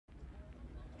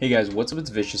Hey guys, what's up?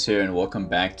 It's Vicious here and welcome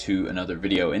back to another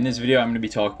video. In this video I'm going to be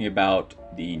talking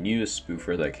about the newest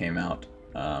spoofer that came out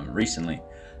recently,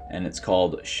 and it's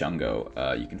called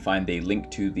Shungo. You can find a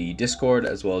link to the Discord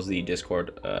as well as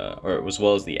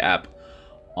the app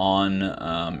on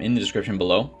in the description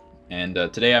below. And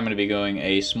today I'm going to be going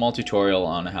a small tutorial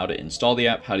on how to install the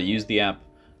app, how to use the app,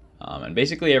 and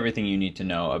basically everything you need to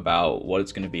know about what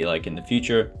it's going to be like in the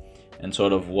future and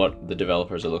sort of what the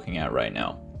developers are looking at right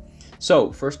now.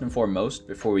 So first and foremost,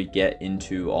 before we get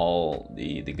into all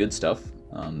the good stuff,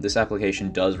 this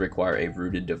application does require a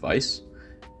rooted device.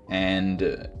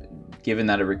 And given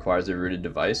that it requires a rooted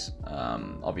device,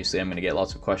 obviously I'm going to get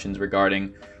lots of questions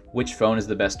regarding which phone is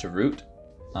the best to root.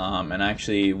 And I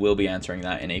actually will be answering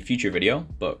that in a future video.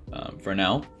 But for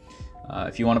now,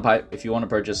 if you want to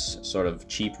purchase sort of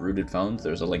cheap rooted phones,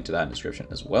 there's a link to that in the description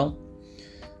as well.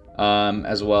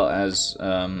 As well as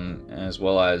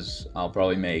I'll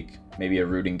probably make maybe a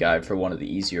rooting guide for one of the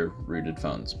easier rooted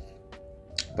phones.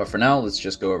 But for now, let's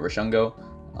just go over Shungo.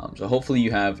 So hopefully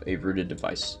you have a rooted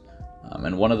device.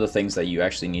 And one of the things that you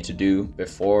actually need to do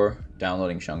before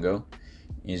downloading Shungo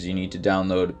is you need to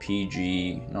download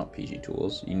not PG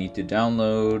Tools. You need to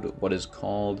download what is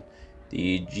called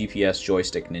the GPS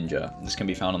Joystick Ninja. This can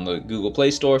be found on the Google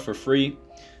Play Store for free.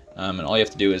 And all you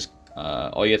have to do is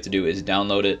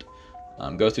download it,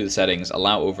 go through the settings,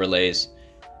 allow overlays,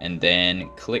 and then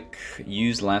click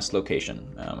use last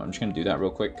location. I'm just going to do that real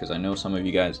quick because I know some of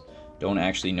you guys don't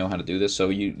actually know how to do this. So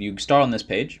you start on this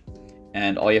page,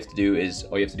 and all you have to do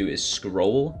is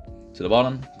scroll to the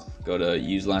bottom, go to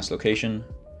use last location,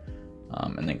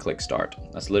 and then click start.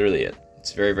 That's literally it.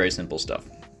 It's very, very simple stuff.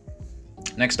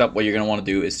 Next up, what you're going to want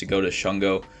to do is to go to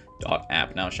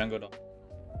shungo.app. Now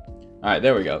Alright,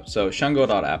 there we go. So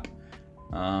shungo.app.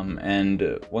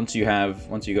 And once you go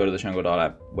to the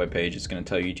shungo.app webpage, it's going to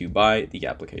tell you to buy the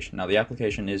application. Now the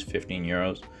application is 15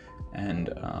 euros, and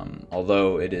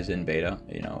although it is in beta,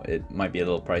 it might be a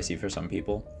little pricey for some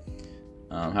people.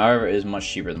 However, it is much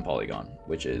cheaper than Polygon,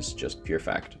 which is just pure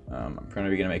fact. I'm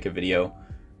probably going to make a video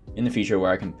in the future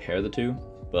where I compare the two,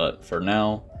 but for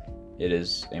now, it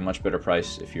is a much better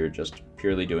price if you're just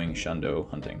purely doing shundo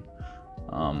hunting.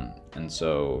 And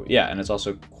so yeah, and it's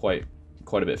also quite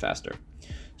a bit faster.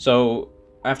 So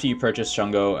after you purchase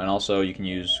Shungo, and also you can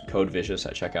use code Vicious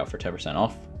at checkout for 10%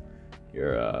 off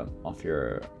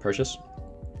your purchase.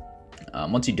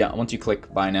 Once you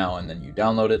click buy now and then you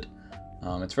download it,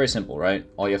 it's very simple, right?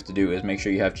 All you have to do is make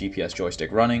sure you have GPS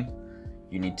joystick running.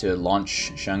 You need to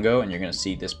launch Shungo, and you're going to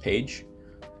see this page.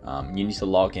 You need to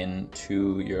log in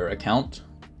to your account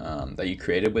that you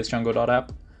created with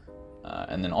shungo.app,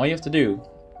 and then all you have to do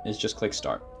is just click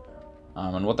start.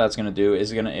 And what that's going to do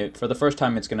is for the first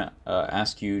time, it's going to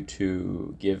ask you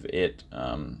to give it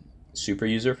super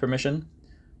user permission.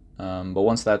 But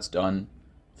once that's done,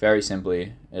 very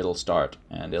simply, it'll start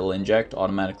and it'll inject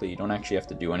automatically. You don't actually have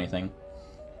to do anything.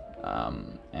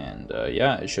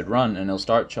 Yeah, it should run and it'll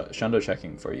start shundo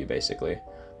checking for you basically.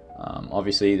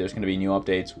 Obviously, there's going to be new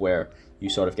updates where you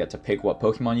sort of get to pick what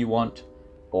Pokemon you want,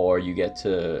 or you get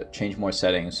to change more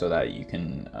settings so that you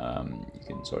can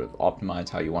sort of optimize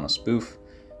how you want to spoof,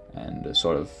 and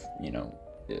sort of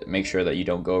make sure that you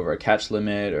don't go over a catch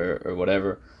limit or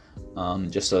whatever,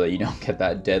 just so that you don't get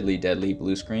that deadly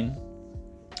blue screen,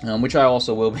 which I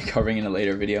also will be covering in a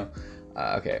later video.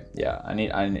 Okay, yeah, I need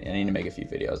to make a few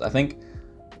videos. I think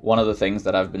one of the things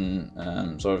that I've been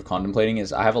sort of contemplating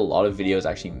is I have a lot of videos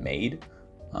actually made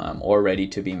or ready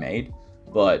to be made,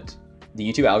 but the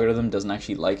YouTube algorithm doesn't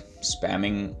actually like me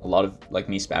spamming a lot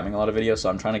of videos, so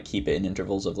I'm trying to keep it in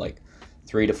intervals of like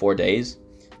 3 to 4 days,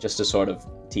 just to sort of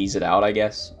tease it out, I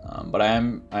guess. But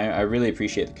I really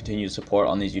appreciate the continued support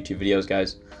on these YouTube videos,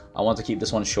 guys. I want to keep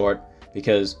this one short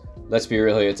because, let's be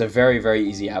real here, it's a very, very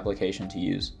easy application to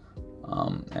use.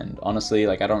 And honestly,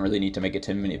 like, I don't really need to make a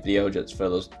 10-minute video just for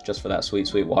that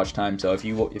sweet watch time. So if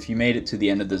you made it to the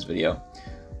end of this video,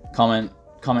 comment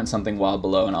something wild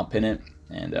below and I'll pin it.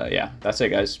 And yeah, that's it,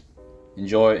 guys.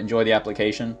 Enjoy the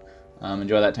application.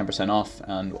 Enjoy that 10% off.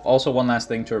 And also, one last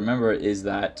thing to remember is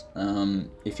that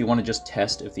if you want to just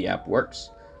test if the app works,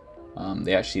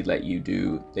 they actually let you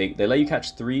they let you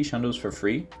catch 3 shundos for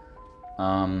free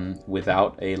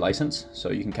without a license.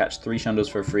 So you can catch 3 shundos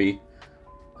for free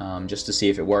just to see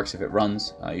if it works, if it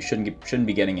runs. You shouldn't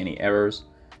be getting any errors.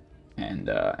 And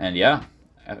yeah,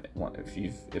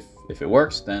 if it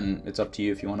works, then it's up to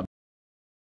you if you want to